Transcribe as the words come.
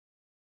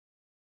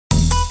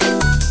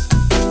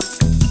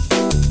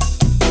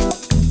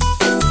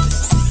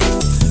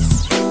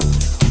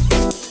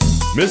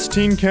Miss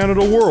Teen Canada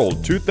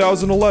World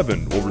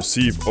 2011 will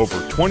receive over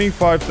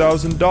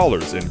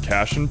 $25,000 in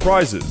cash and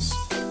prizes.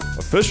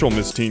 Official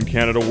Miss Teen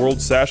Canada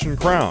World sash and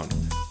crown,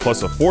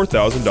 plus a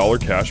 $4,000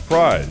 cash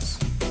prize.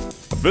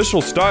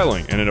 Official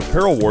styling and an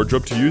apparel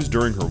wardrobe to use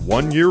during her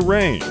one-year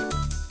reign.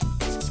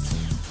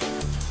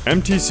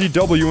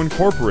 MTCW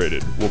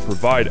Incorporated will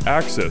provide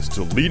access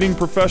to leading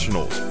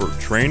professionals for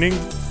training,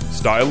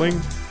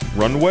 styling,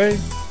 runway,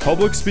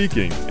 public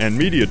speaking, and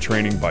media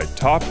training by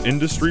top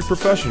industry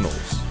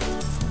professionals.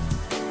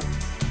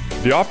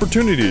 The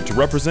opportunity to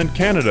represent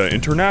Canada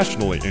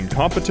internationally in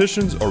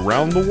competitions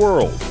around the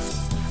world.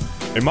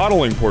 A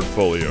modeling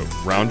portfolio,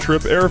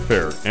 round-trip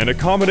airfare, and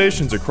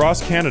accommodations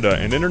across Canada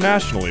and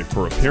internationally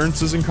for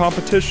appearances and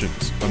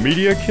competitions, a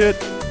media kit,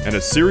 and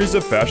a series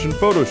of fashion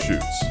photo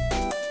shoots.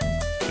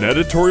 An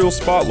editorial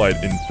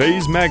spotlight in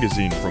Phase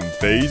magazine from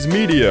Phase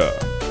Media.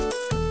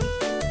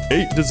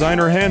 8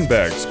 designer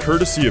handbags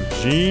courtesy of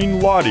Jean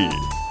Lottie.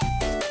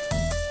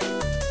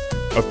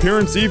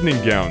 Appearance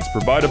evening gowns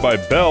provided by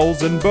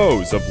Bells and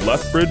Bows of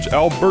Lethbridge,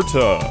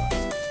 Alberta.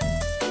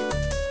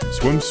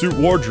 Swimsuit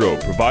wardrobe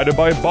provided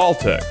by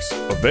Baltex,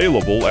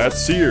 available at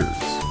Sears.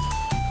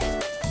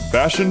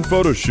 Fashion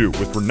photo shoot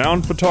with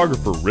renowned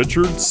photographer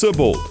Richard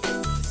Sibbald.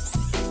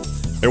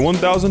 A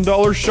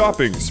 $1,000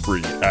 shopping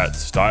spree at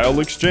Style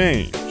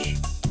Exchange.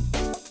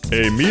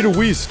 A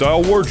Me-to-We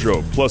style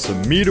wardrobe plus a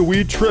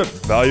Me-to-We trip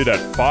valued at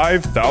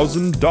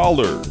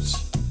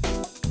 $5,000.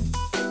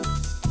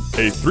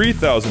 A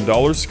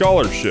 $3,000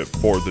 scholarship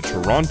for the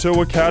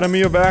Toronto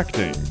Academy of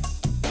Acting.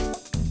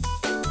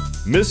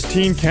 Miss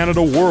Teen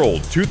Canada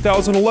World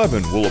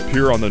 2011 will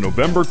appear on the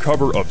November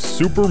cover of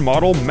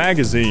Supermodel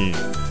magazine.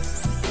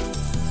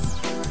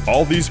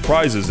 All these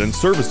prizes and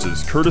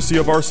services courtesy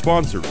of our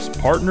sponsors,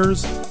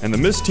 partners, and the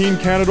Miss Teen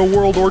Canada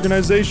World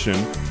organization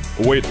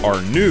await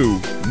our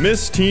new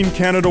Miss Teen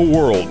Canada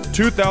World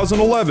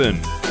 2011